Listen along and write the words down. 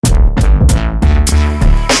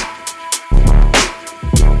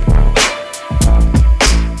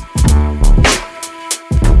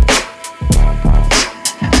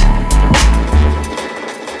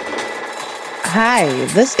Hi,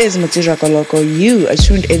 this is Mutija Koloko. You are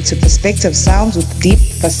tuned into Perspective Sounds with Deep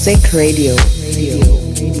for Sick Radio.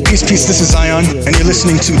 Peace, peace, this is Zion, and you're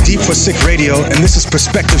listening to Deep for Sick Radio, and this is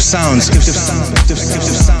Perspective Sounds.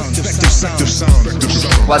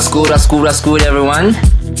 What's good, everyone?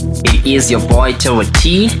 It is your boy, Terror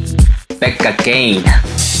T, back again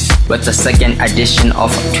with the second edition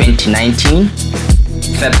of 2019,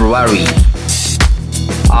 February.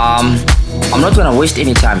 I'm not gonna waste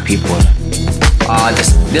any time, people.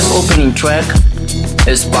 This opening track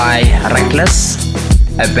is by Reckless,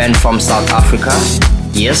 a band from South Africa.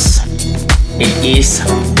 Yes, it is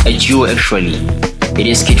a duo actually. It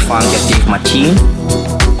is Kid Funk and Dave Martin.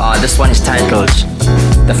 This one is titled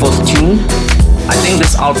The Fourth Tune. I think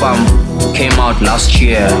this album came out last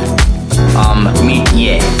year,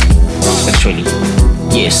 mid-year actually.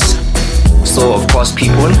 Yes. So of course,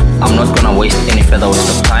 people, I'm not gonna waste any further waste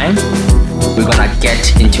of time. We're gonna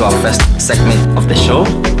get into our first segment of the show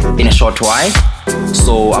in a short while.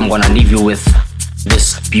 So I'm gonna leave you with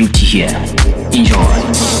this beauty here. Enjoy.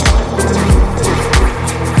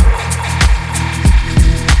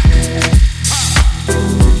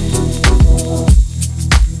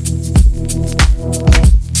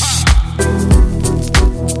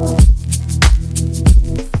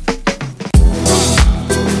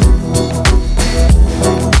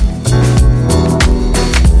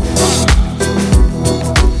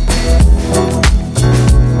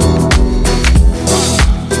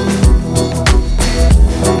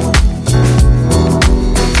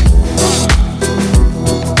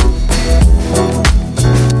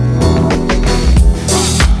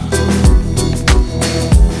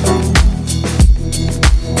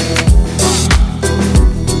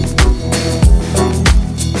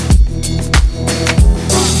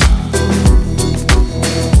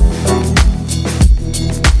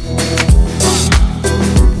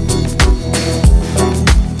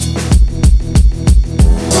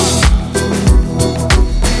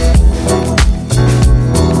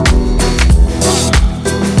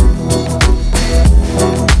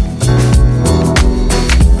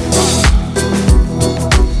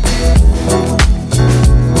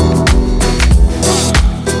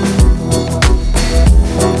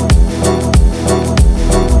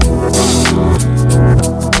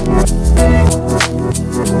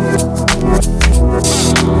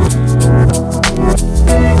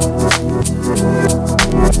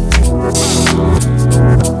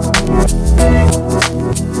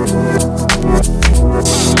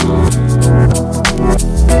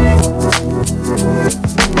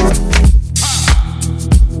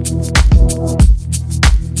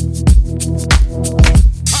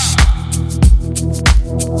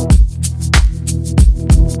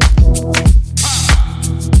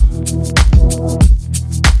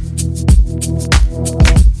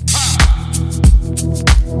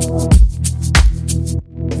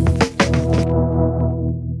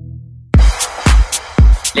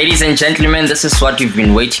 Ladies and gentlemen, this is what we've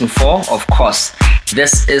been waiting for. Of course,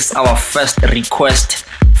 this is our first request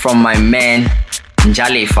from my man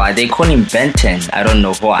Njalefa. They call him Benton. I don't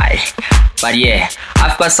know why. But yeah,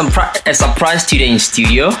 I've got a surprise today in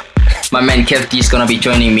studio. My man Kev D is gonna be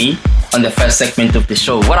joining me on the first segment of the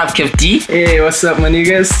show. What up, Kev D? Hey, what's up, my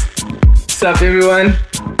niggas? What's up, everyone?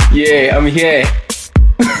 Yeah, I'm here.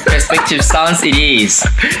 Perspective Sounds it is.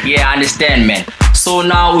 Yeah, I understand, man. So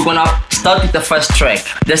now we're gonna start with the first track.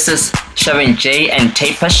 This is Shavin J and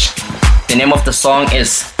Tapesh. The name of the song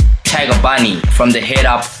is Tiger Bunny from the Head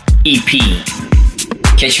Up EP.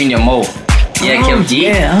 Catch you in your mo. Yeah, Kev D.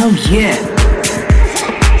 Yeah.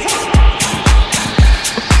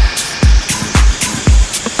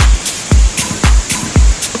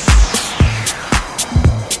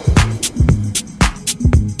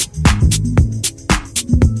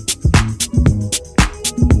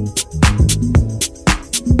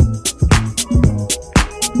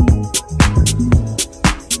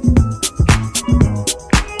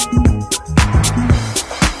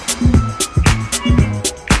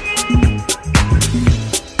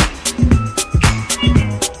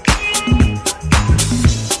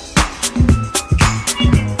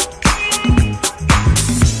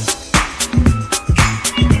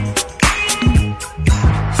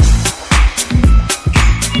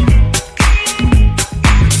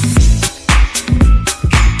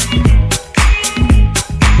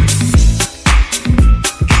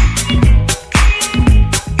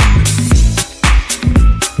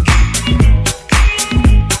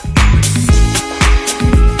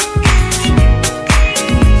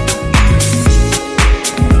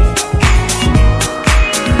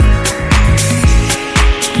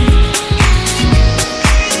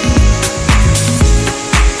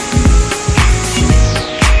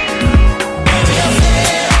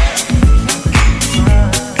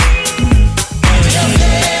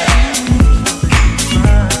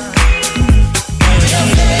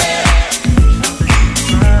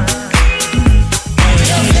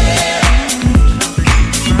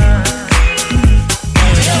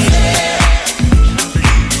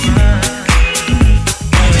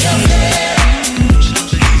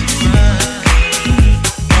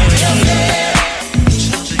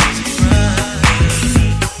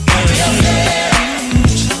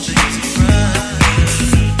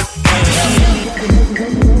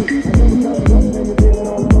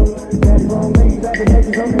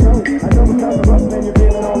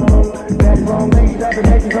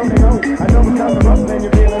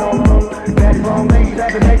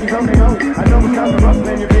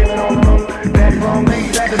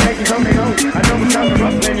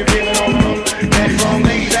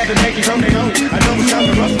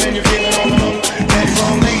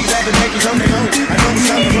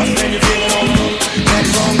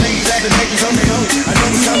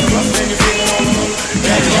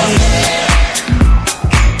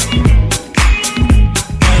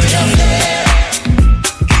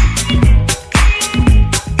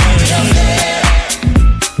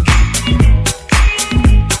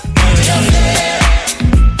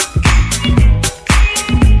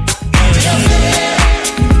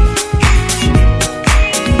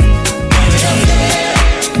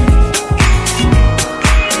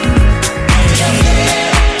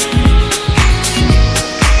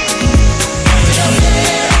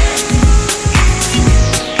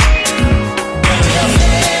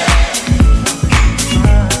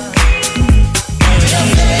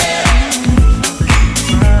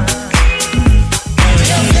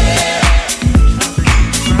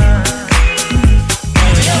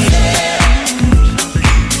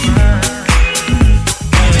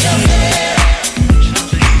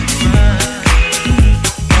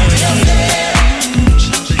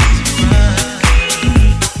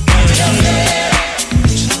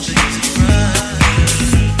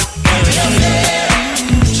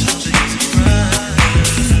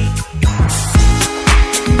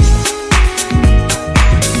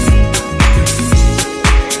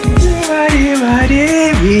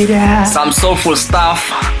 Some soulful stuff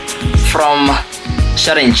from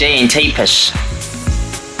Sharon J and Tapish.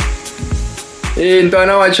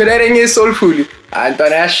 Ntwana wacho le soulful.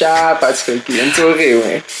 Ntwana ya sharp atsikile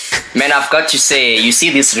ntsorewe. Man, I've got to say, you see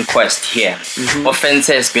this request here. Offense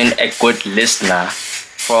has been a good listener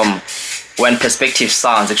from when Perspective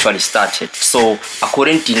Sounds actually started. So I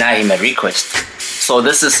couldn't deny him a request. So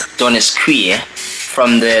this is Donis Queer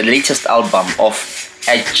from the latest album of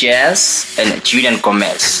Ed Jazz and Julian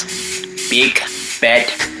Gomez. Big Bad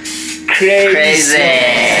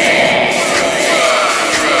Crazy.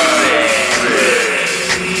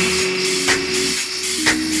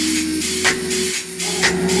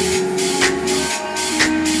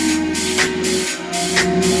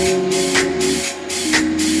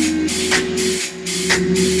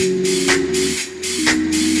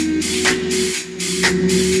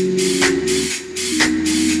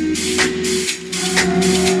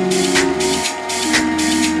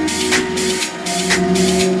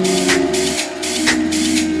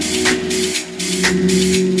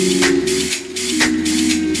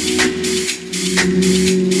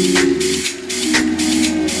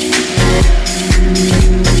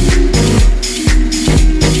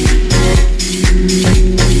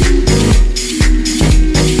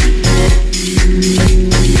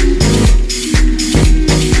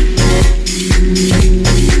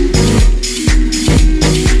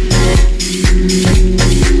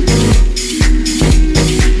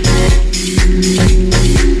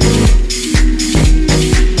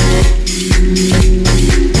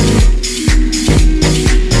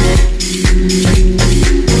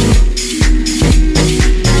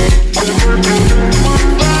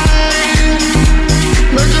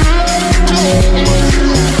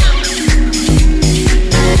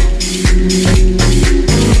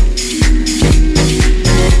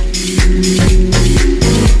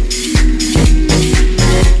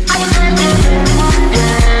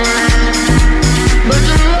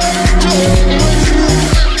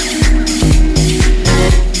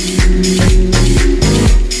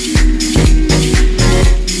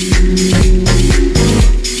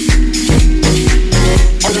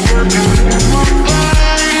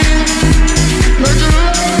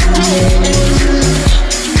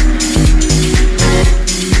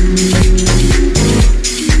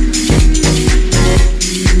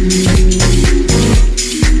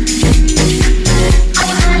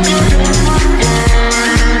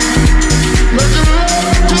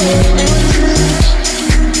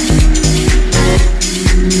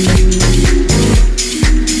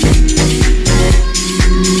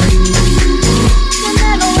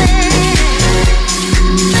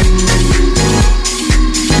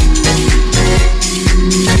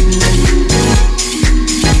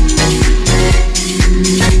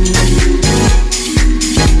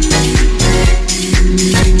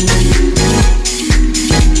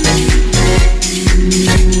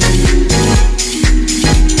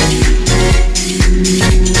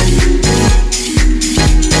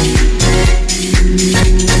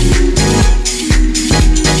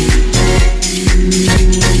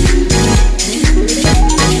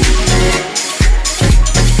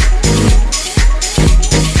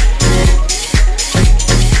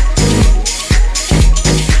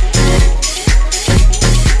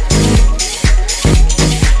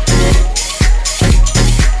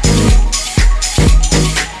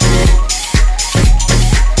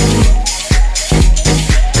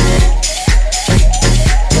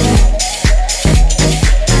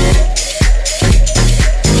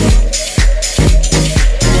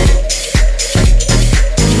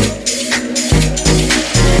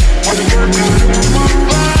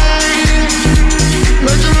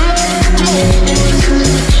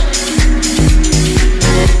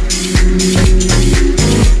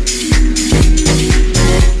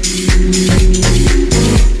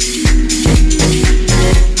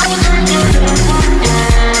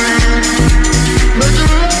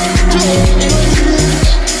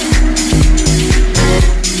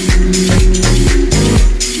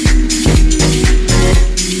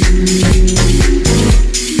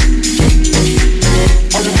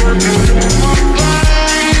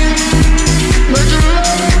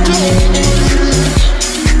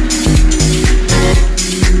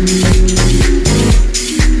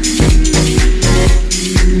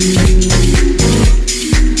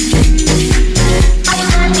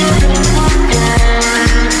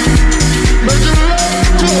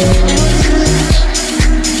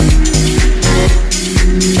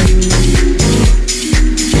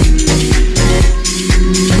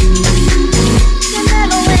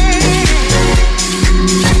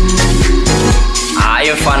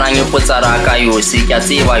 Nang Potsaraka, you see, I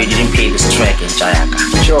say why you didn't play this track in Chayaka.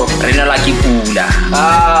 Sure. Rina Laki Pula.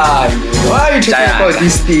 Why are you talking about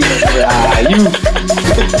this thing? You.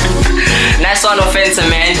 Nice one, offensive,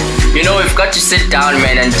 man. You know, we've got to sit down,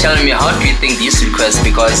 man, and tell me how do you think this request,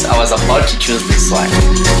 because I was about to choose this one.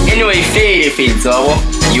 Anyway, so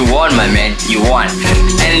you won, my man. You won.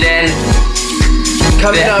 And then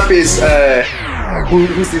coming up is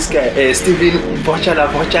who's this guy? Steven Vocha La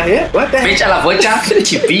Vocha, yeah? What the heck? Vocha La Vocha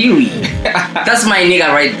Chibiwi. That's my nigga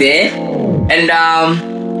right there.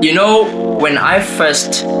 And you know, when I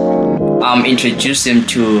first introduced him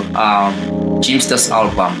to Jimster's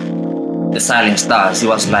album, The Silent Stars, he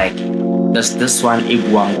was like, "Does this one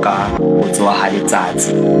Iguanka Otoa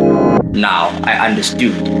Haditsats?" Now I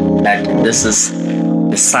understood that this is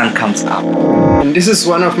The Sun Comes Up. And this is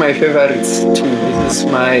one of my favorites too. This is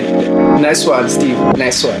my nice one, Steve.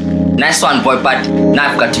 Nice one. Nice one, boy, but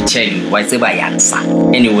now I've got to tell you why it's about Yansa.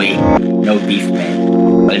 Anyway, no beef,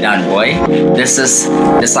 man. Well done, boy. This is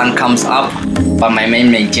The Sun Comes Up by my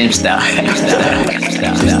main man, Jimster.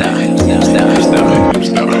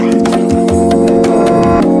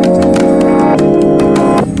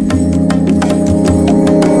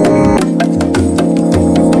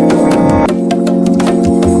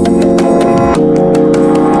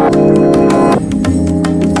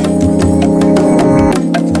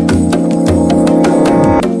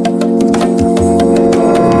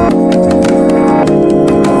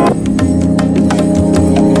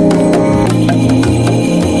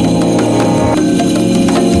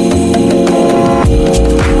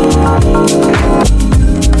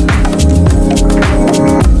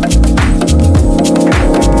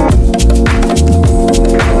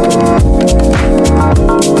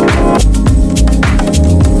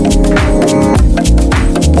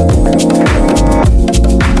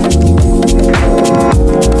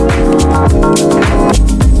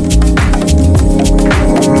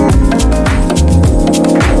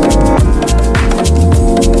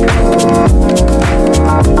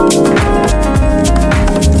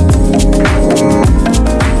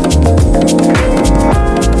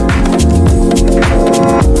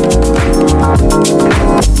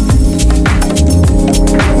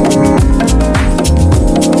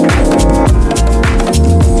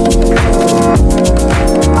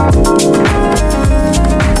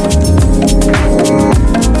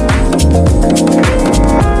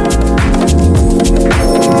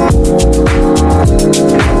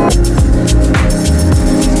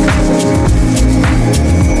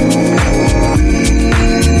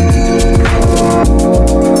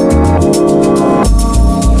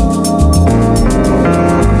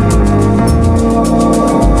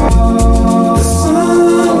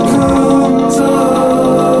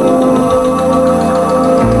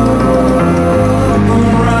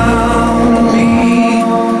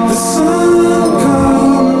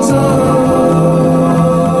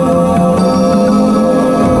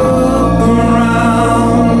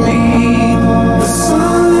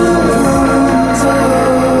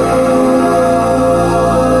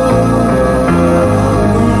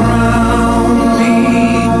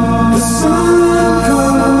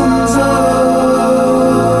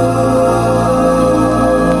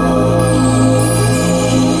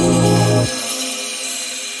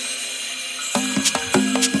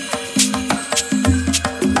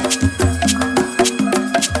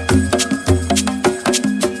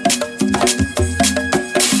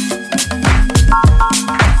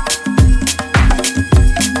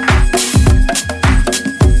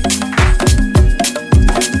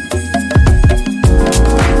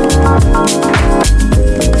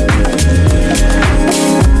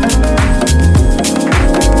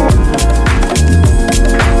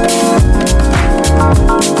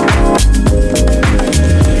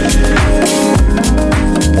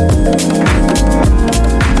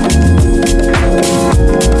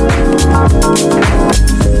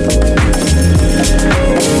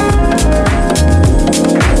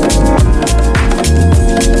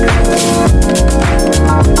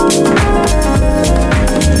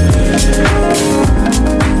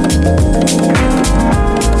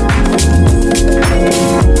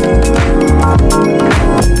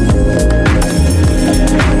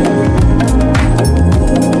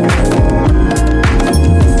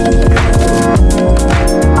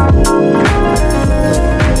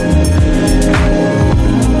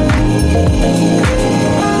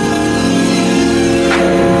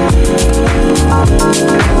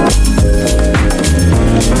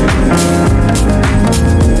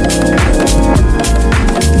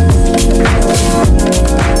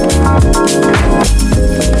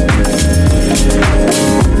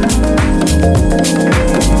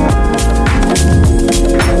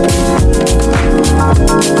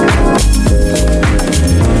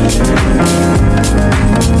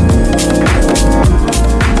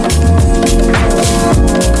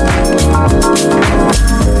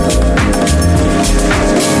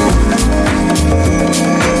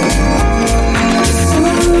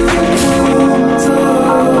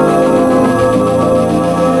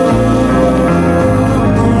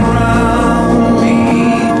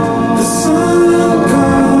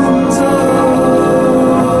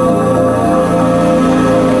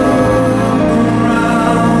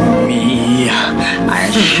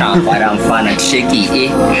 shaky, eh?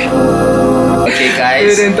 Okay,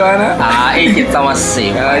 guys. It's our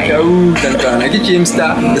same.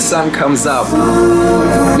 The sun comes up.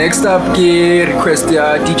 Next up, request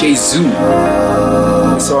DJ Zoo.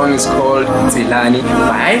 The song is called Zilani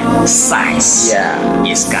by Size. Yeah.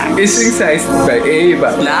 Yes, guys. It's Size by A,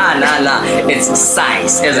 but Nah. It's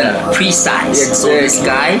Size, as in precise. Exactly. So this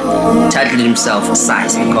guy titled himself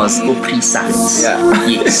Size because precise. Yeah.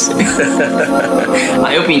 Yes.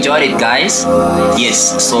 I hope you enjoyed it, guys.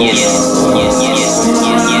 Yes. So yes.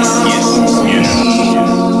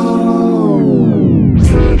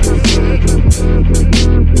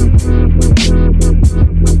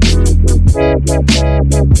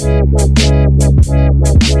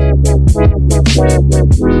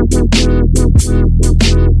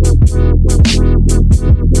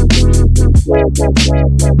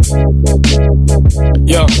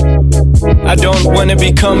 Yo, I don't wanna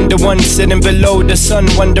become the one sitting below the sun,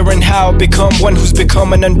 wondering how become one who's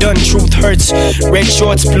becoming undone. Truth hurts. Red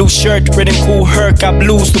shorts, blue shirt, red and cool hurt. I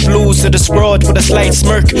blues the blues of this world with a slight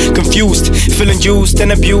smirk. Confused, feeling used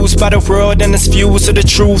and abused by the world and its views of the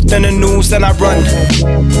truth and the news. And I run,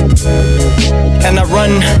 and I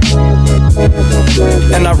run,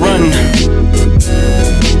 and I run.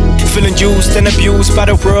 Feeling used and abused by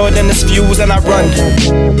the world and its views, and I run.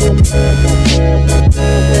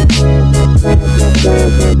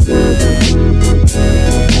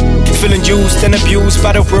 Feeling used and abused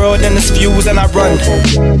by the world and its views, and I run.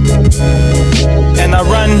 And I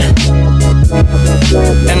run.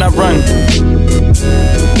 And I run.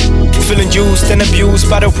 Feeling used and abused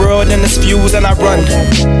by the world and its views, and I run.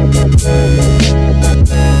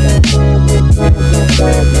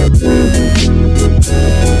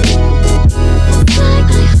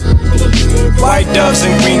 White doves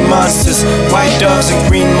and green monsters, white doves and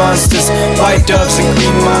green monsters, white doves and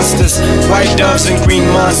green monsters, white doves and green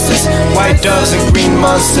monsters, white doves and green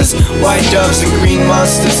monsters, white doves and green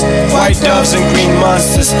monsters, white doves and green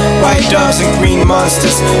monsters, white doves and green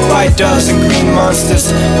monsters, white doves and green monsters,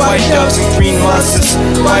 white doves and green monsters,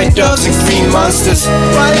 white doves and green monsters,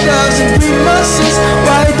 white doves and green monsters,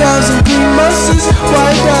 white doves and green monsters,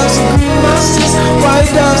 white doves and green monsters,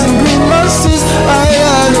 white doves and green monsters, white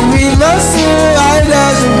doves and green monsters. White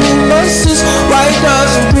doves and green monsters, white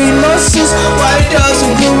doves and green monsters, white doves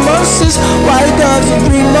and green monsters, white doves and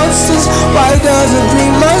green monsters, white doves and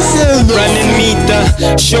green monsters. Running meet the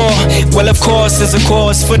shore. Well, of course, there's a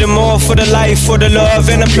cause for the more, for the life, for the love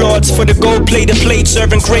and applause, for the gold plated plate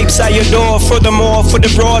serving grapes I adore. Furthermore, for the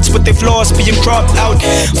broads with their flaws being cropped out,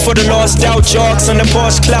 for the lost doubt jocks on the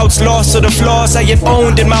Porsche clouds, lost of the flaws I had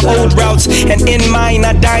owned in my old routes, and in mine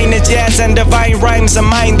I dine the jazz and divine rhymes of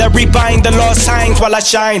mine that rebind the lost signs while I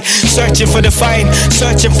shine, searching for the find,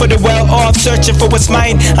 searching for the well-off, searching for what's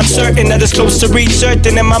mine. I'm certain that it's close to reach,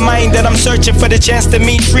 certain in my mind that I'm searching for the chance to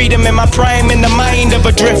meet freedom in my prime, in the mind of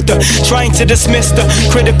a drifter, trying to dismiss the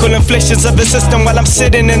critical inflictions of the system while I'm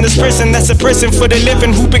sitting in this prison that's a prison for the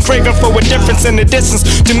living who've been craving for a difference in the distance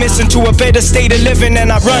to missing to a better state of living,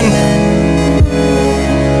 and I run.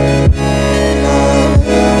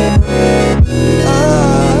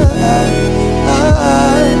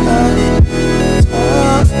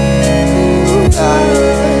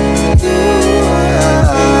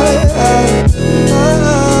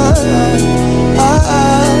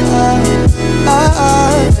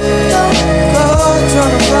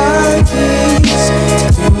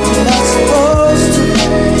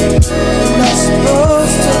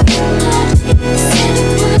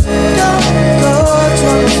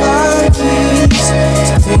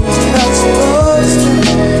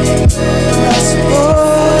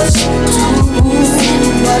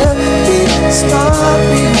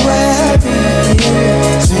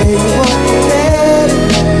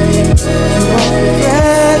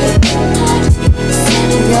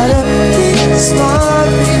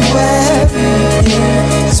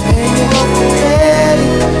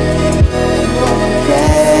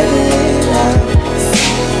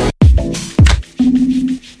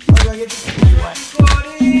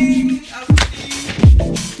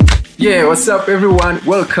 Yeah, what's up everyone?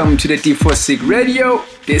 Welcome to the D4SIG Radio.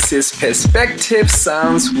 This is Perspective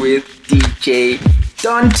Sounds with DJ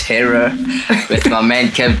Don Terra. With my man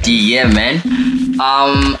Kev D, yeah man.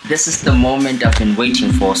 This is the moment I've been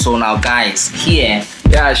waiting for. So now guys, here.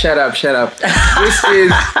 Yeah, shut up. This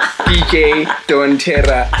is DJ Don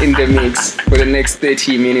Terra in the mix for the next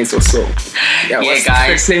 30 minutes or so. Yeah, what's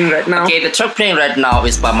guys. the track playing right now? Okay, the track playing right now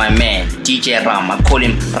is by my man, DJ Ram. I call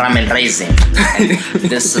him Ramen Raisin. And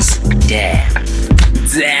this is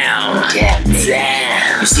Damn.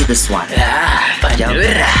 You see this one?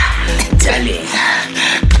 Darling.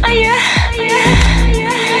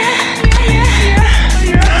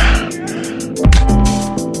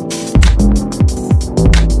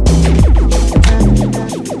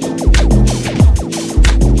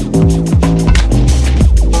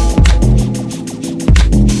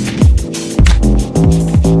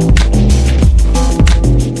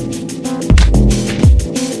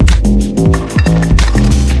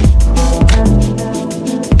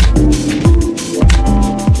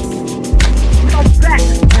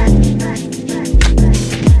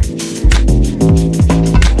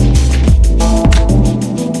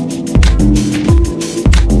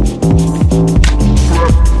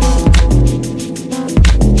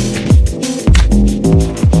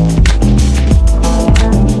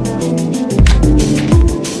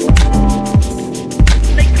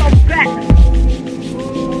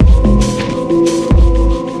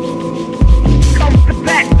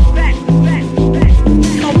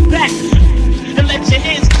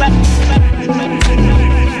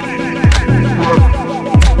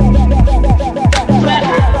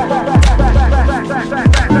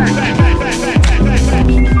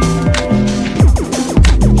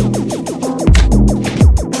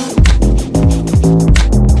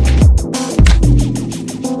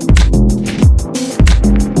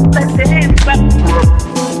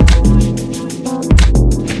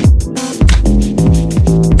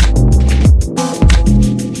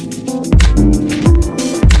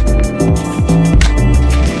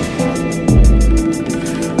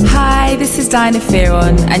 Dinah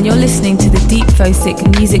Fearon, and you're listening to the Deep Fosick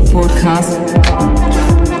Music Broadcast.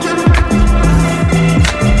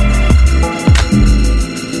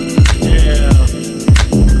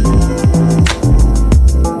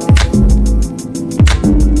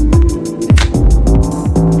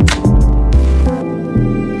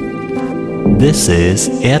 This is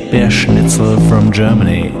Erdbeerschnitzel from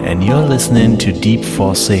Germany, and you're listening to Deep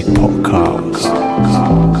Fosick Podcast.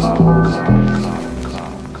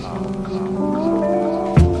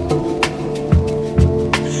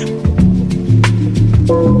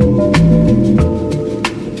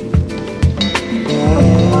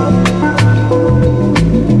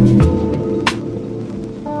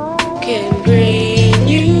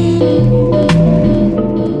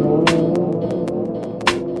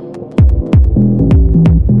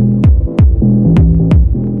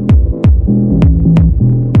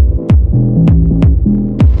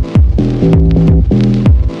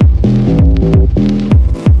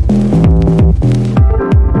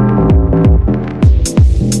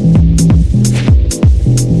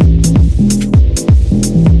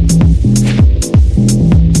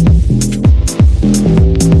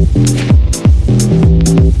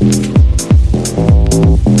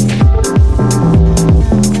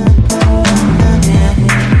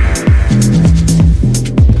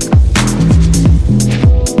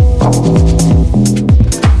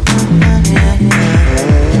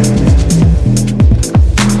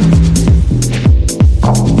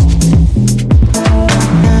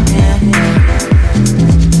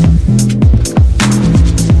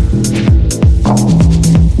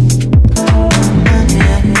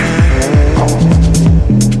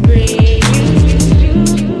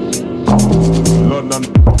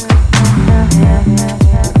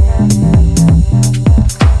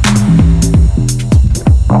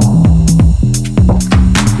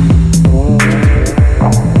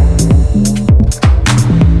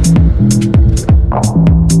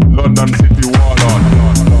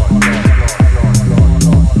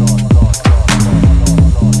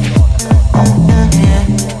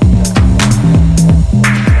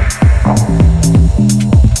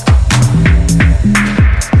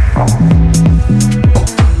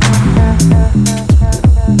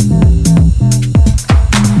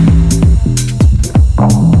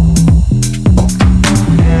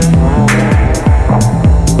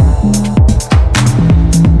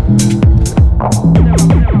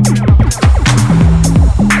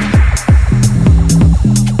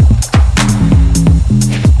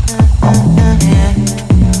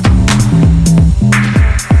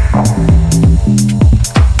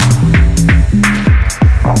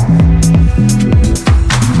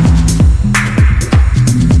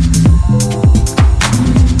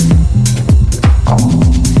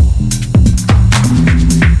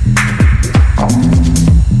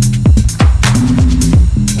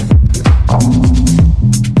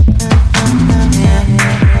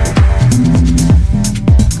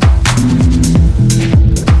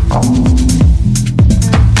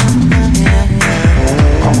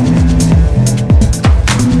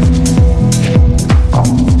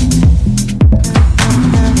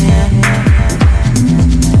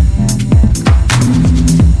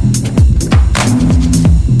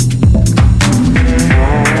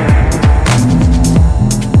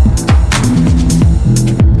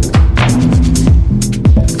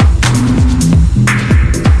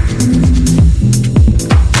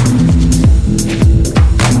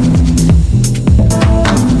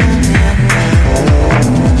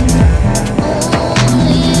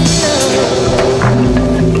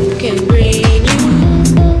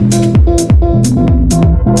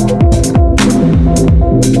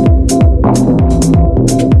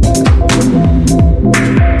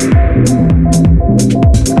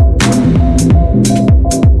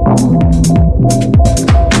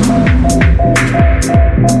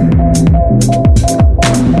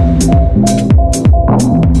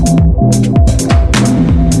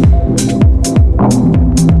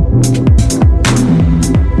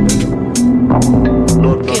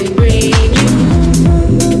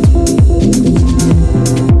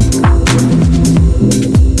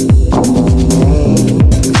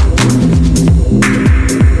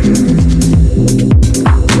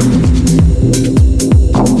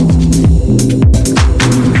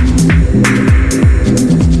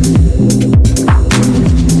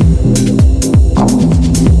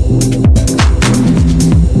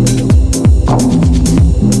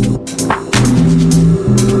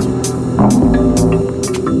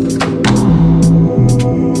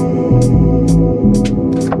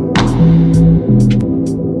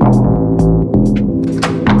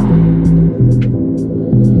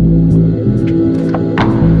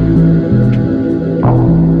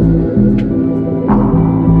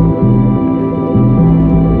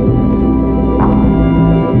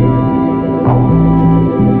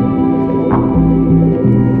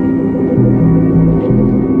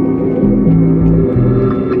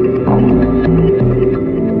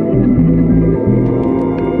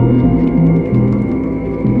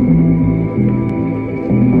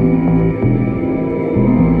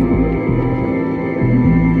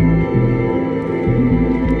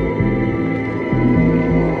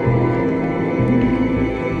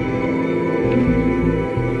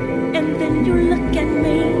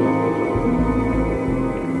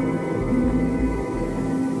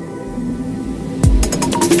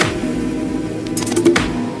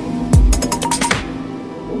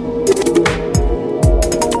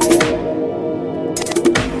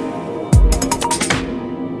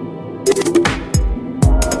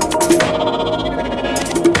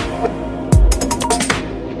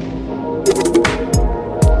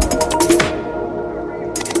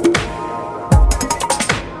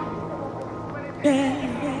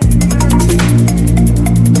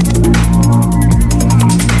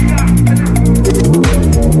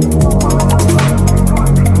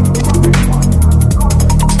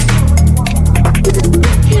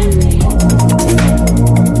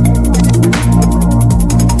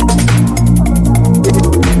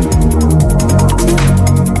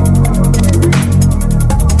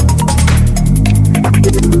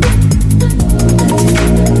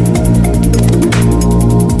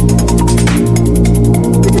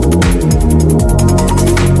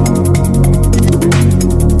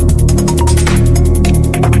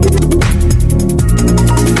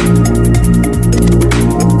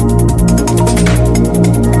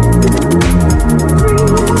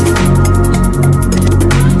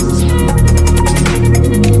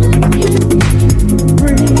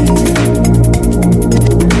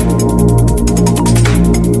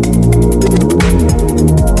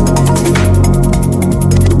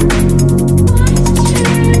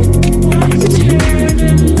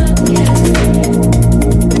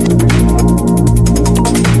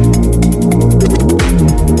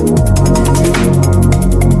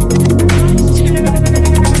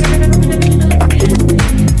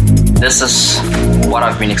 this is what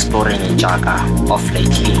I've been exploring in Jaga of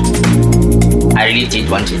lately. I really did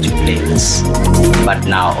wanted to play this, but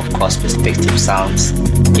now, of course, Perspective Sounds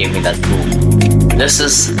gave me that room. This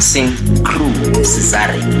is Sing Crew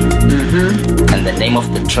Cesare, and the name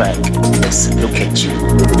of the track is Look at You.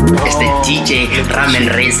 It's the DJ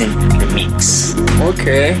Ramen Raisin remix.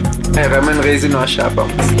 Okay, hey, Ramen Raisin or Shabba.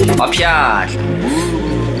 Papia.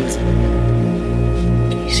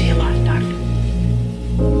 You see a lot, Doctor.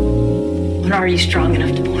 But are you strong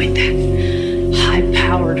enough to point that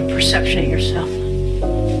high-powered perception of yourself?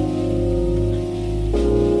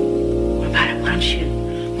 What about it?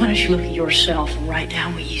 Why don't you look at yourself and write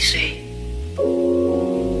down what you say?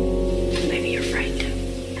 Maybe you're afraid to.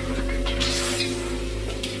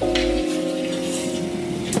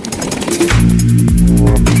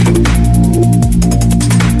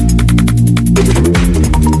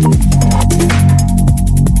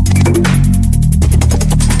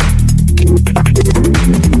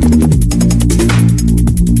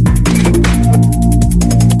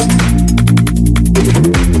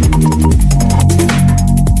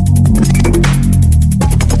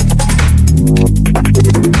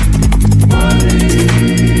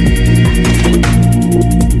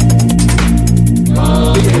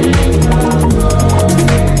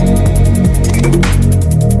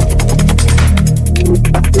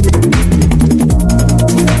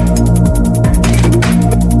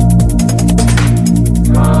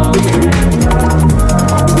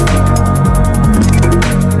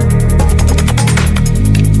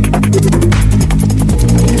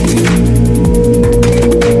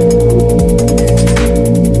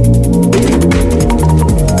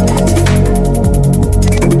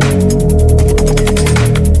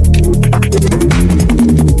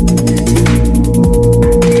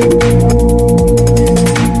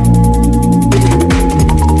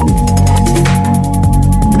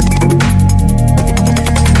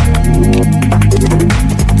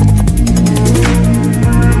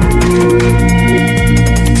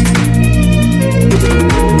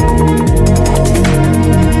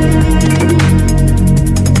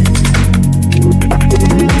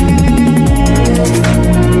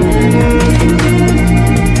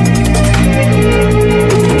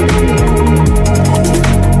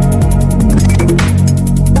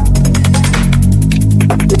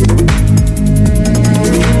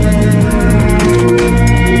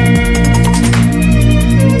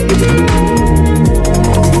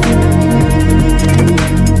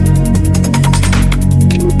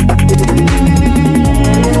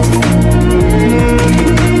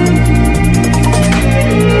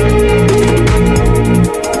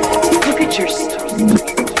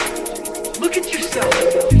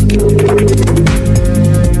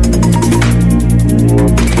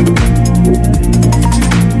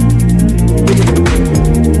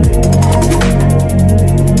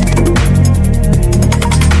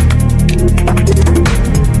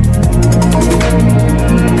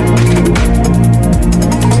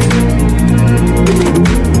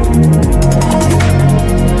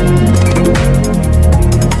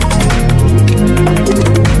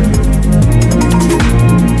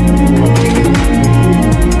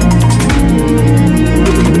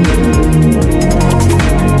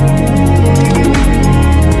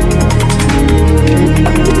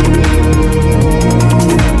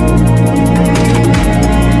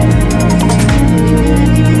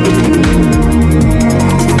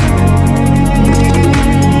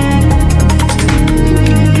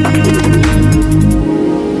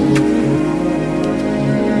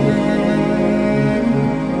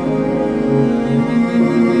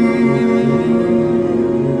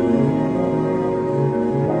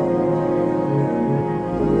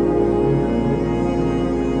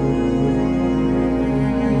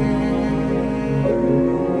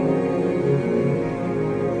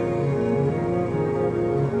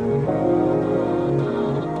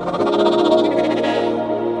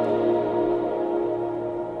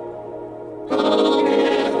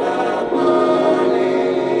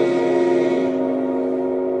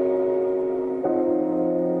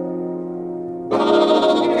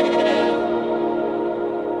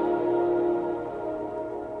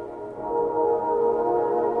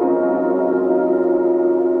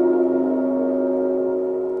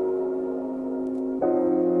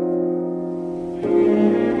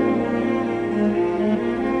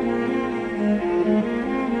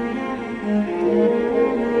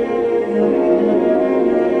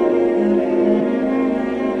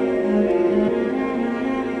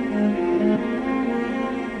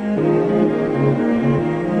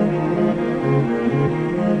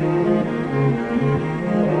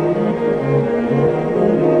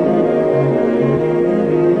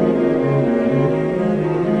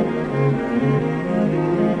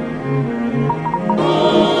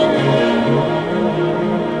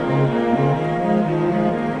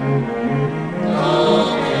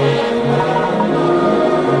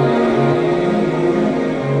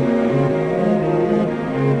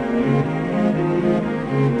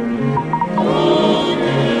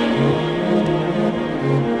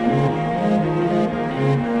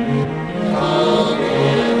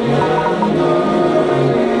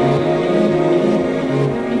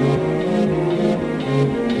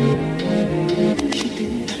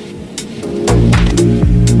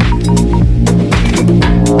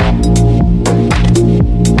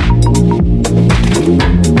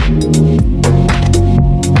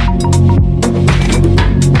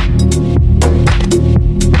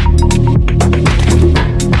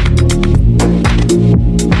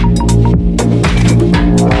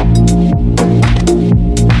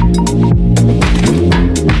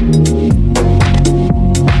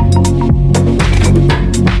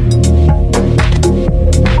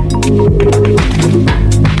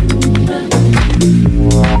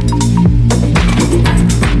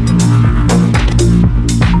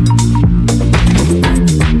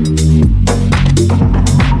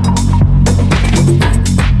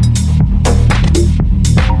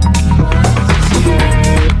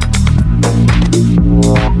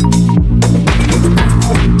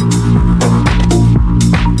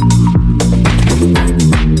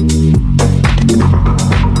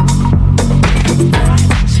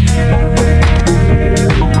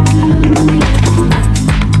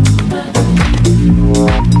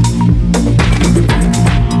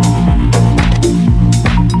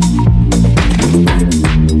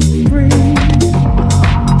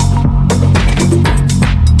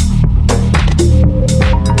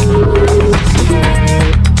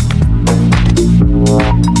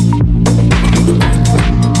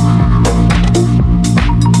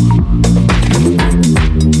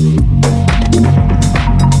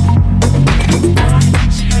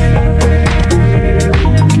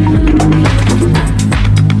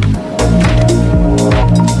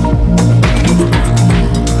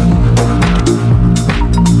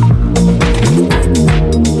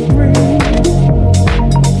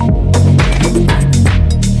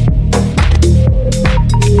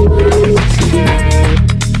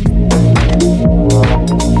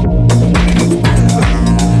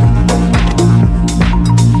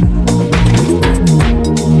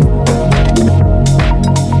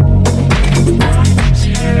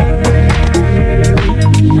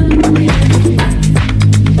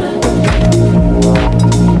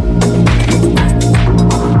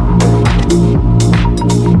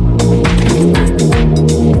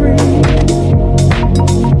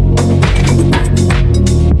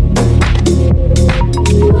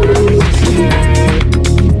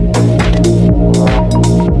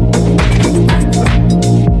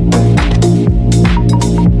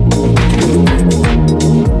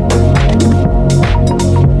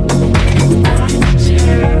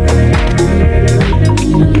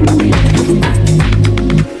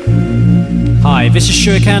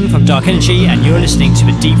 Shuriken from Dark Energy, and you're listening to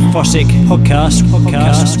the Deep Fossick podcast.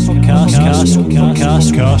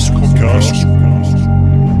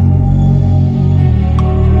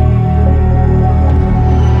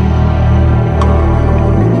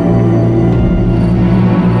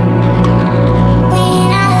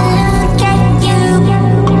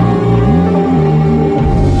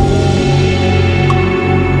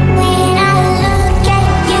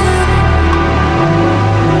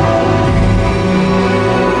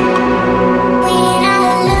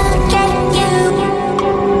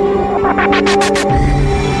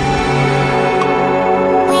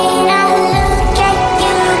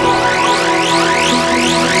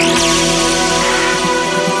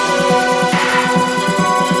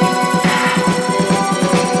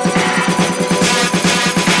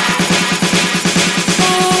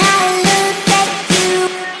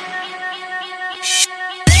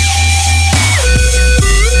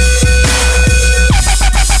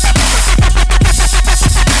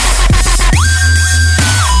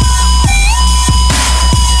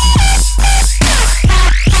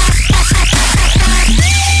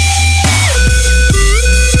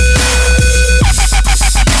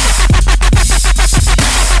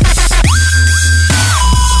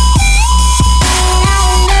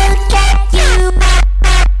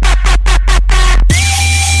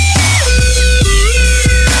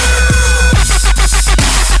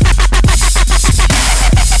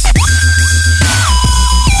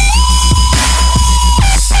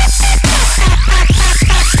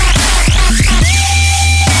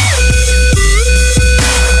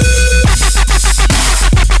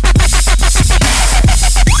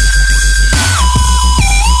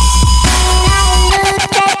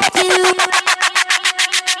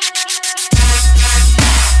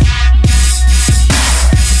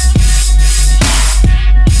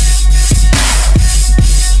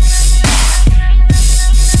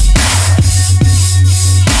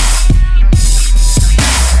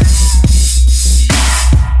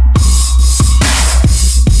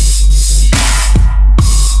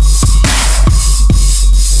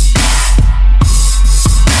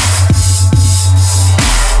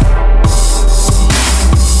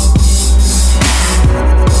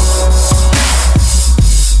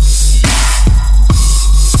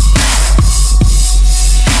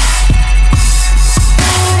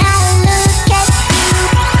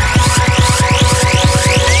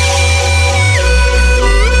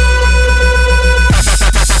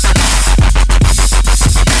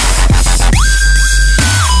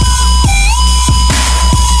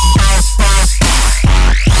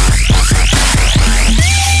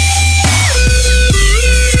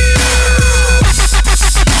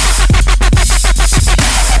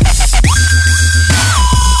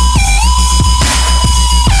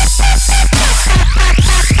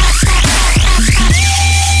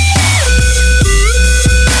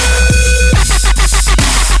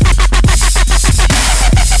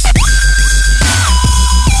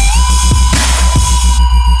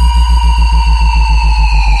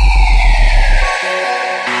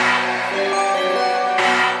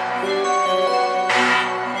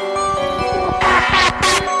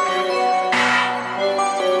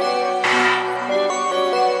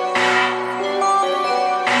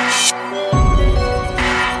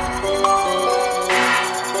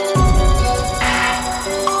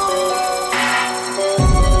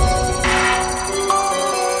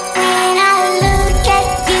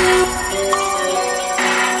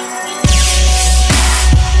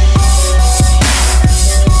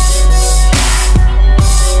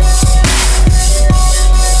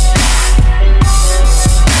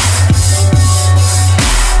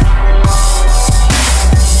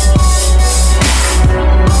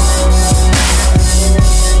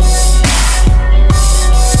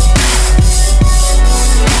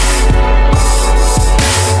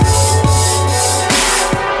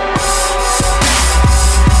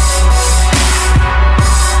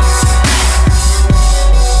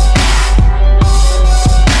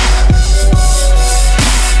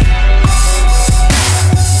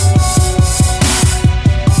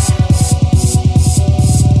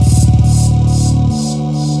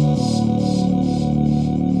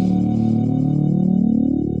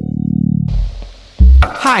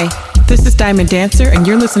 Hi, this is Diamond Dancer, and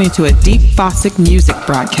you're listening to a Deep Fossick music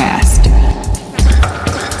broadcast.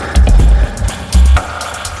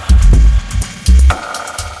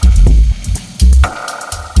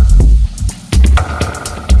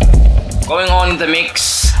 Going on in the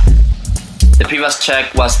mix, the previous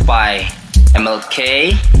track was by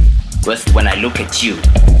MLK with When I Look at You.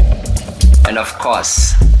 And of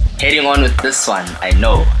course, heading on with this one, I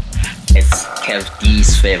know It's Kev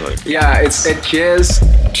D's favorite. Yeah, it's a jazz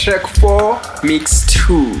track 4, mix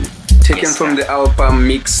 2. Taken from the album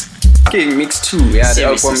Mix 2. Yeah, the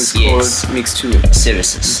album is called Mix 2.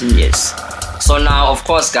 Series, yes. So now, of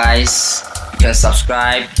course, guys, you can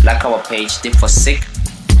subscribe, like our page, Deep for Sick.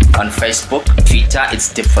 On Facebook, Twitter,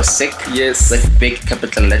 it's Deep for Sick. Yes. With big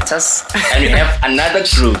capital letters. And we have another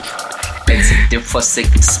group. It's Deep for Sick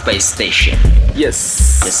Space Station.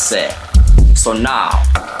 Yes. Yes, sir. So now,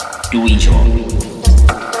 do enjoy.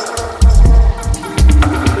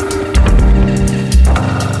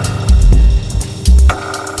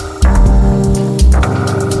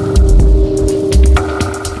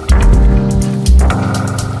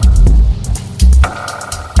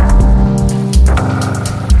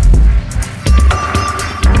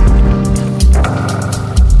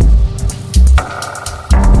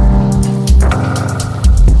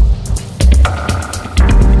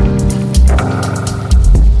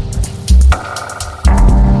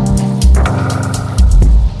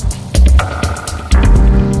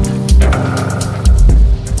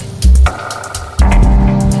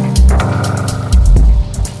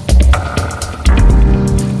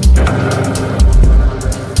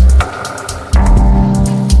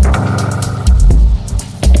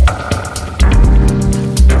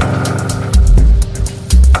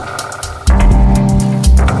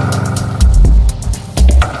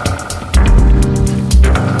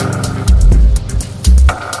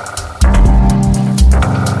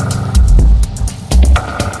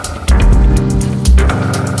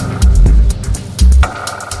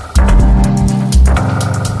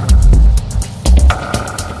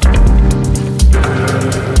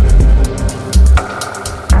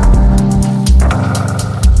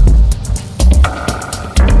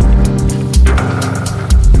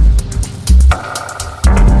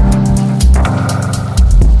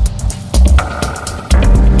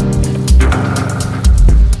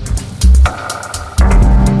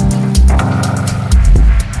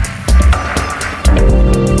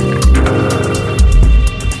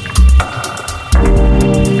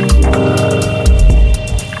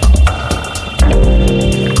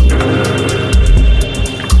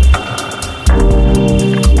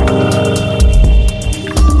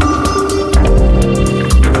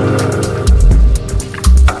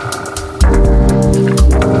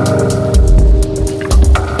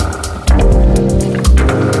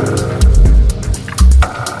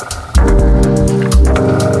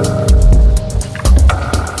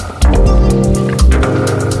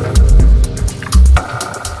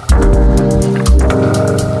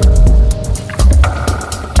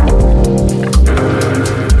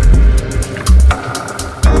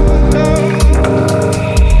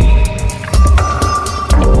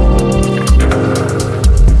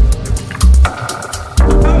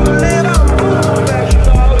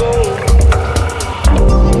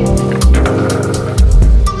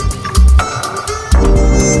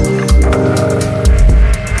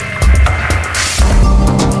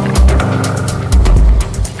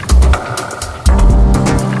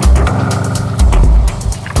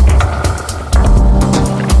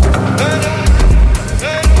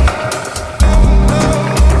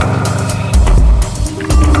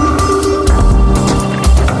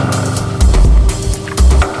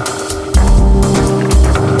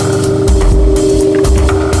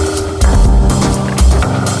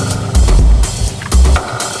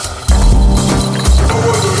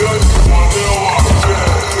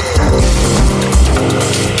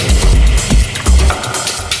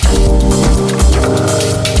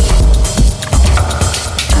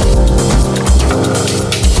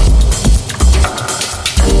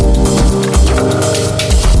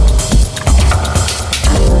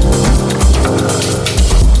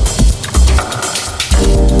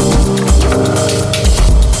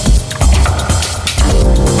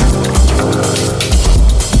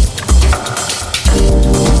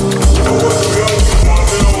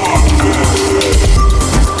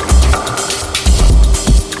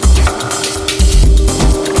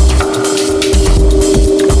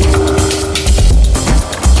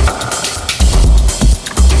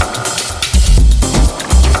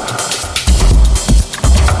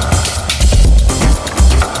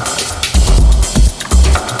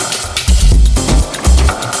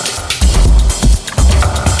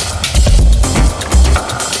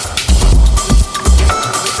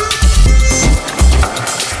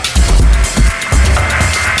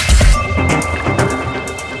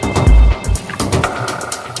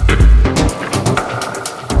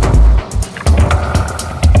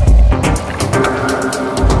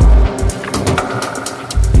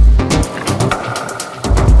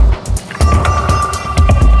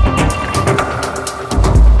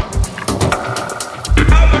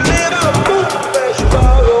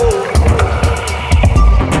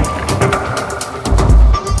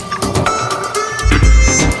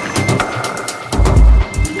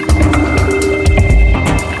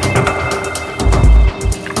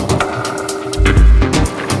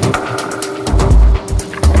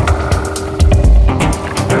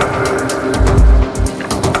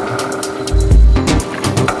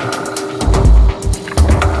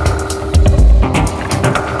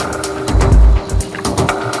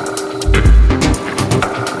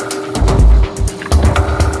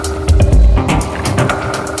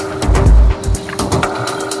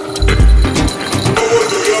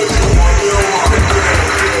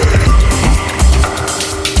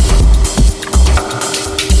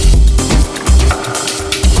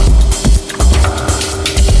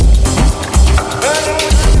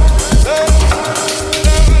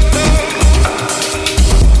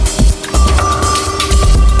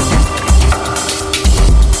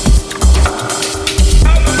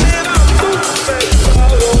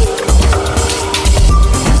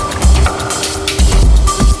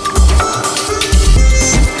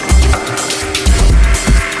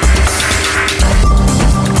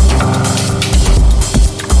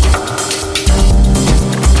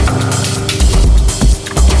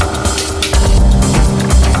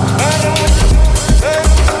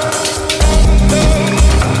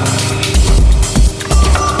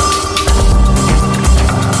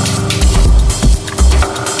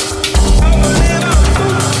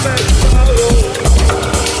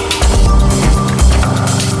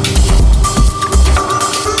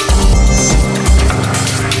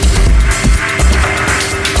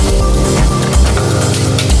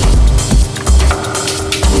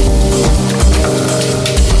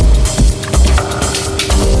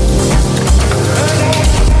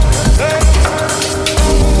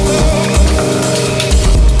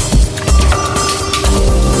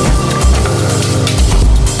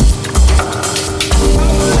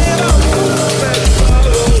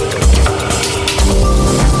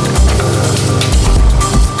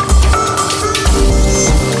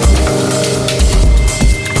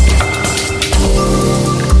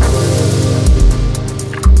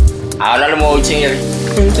 sing it.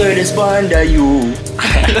 It's Banda you.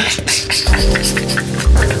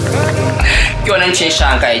 You want to change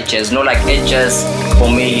Shanka edges? No, like edges for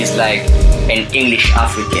me is like an English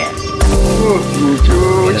African.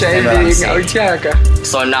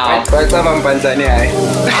 So now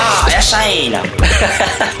yashayina.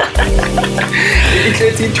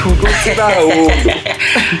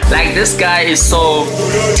 Like this guy is so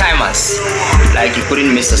timeless. Like you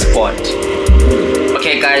couldn't miss a spot.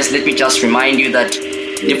 Okay guys, let me just remind you that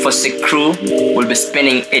the Fosik crew will be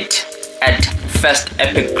spinning it at First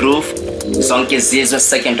Epic Groove, Zonke Zizwe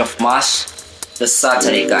 2nd of March, this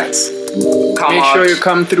Saturday, guys. Make sure you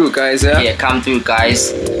come through, guys. Yeah, come through,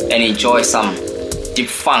 guys, and enjoy some deep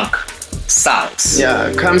funk sounds.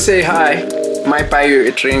 Yeah, come say hi. Might buy you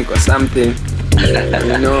a drink or something.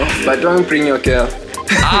 You know, but don't bring your girl.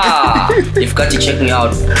 You've got to check me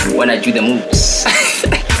out when I do the moves.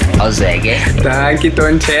 How's that, eh? Thank you,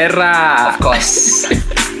 Dontera. Of course.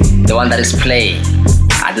 The one that is playing.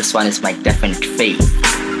 This one is my definite fave.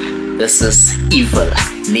 This is Evil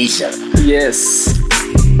Nature. Yes.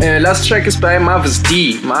 Last track is by Marvis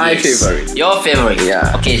D, my favorite. Your favorite?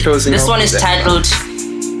 Yeah. Okay, this one is titled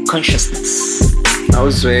Consciousness.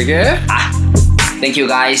 How's it? Thank you,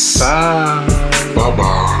 guys. Bye.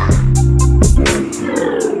 Bye-bye.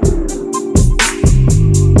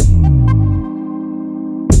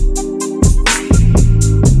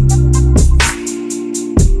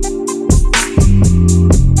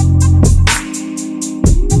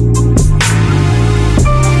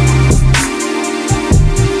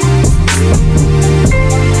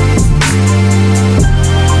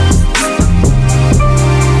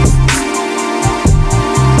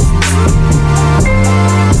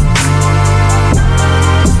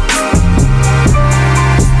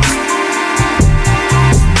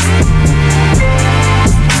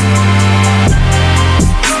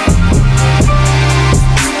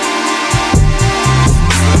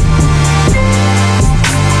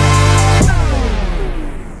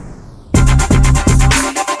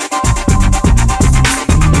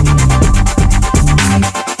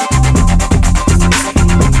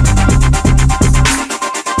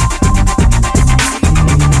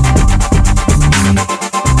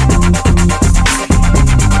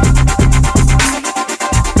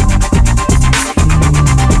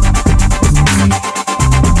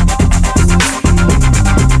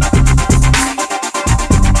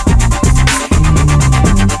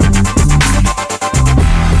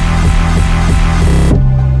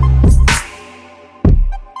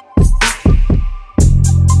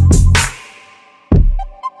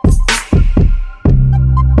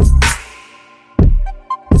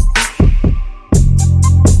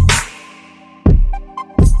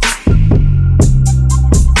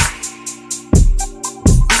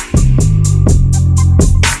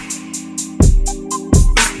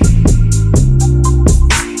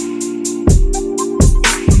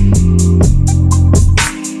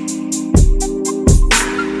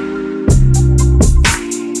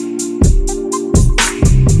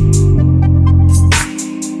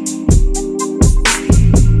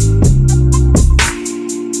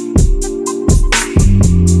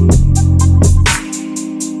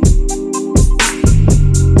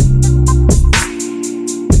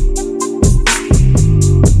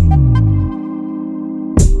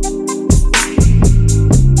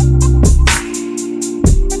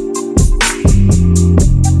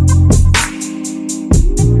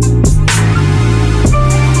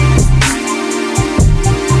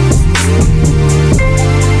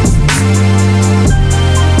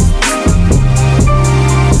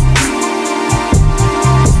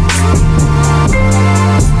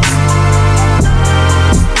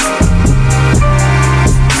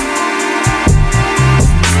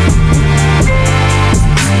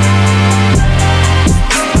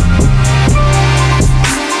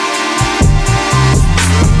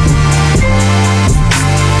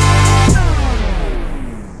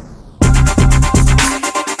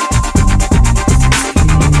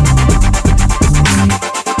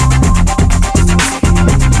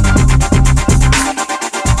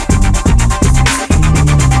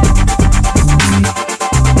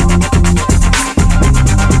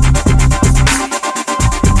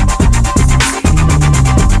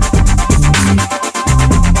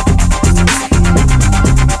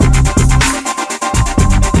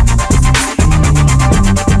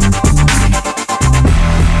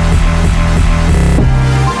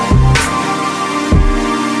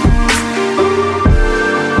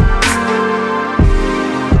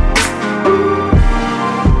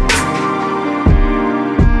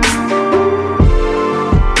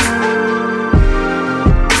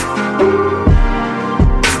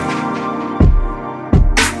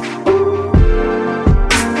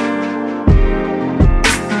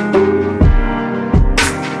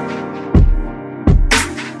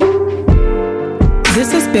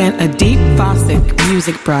 This has been a Deep Fossick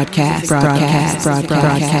music broadcast.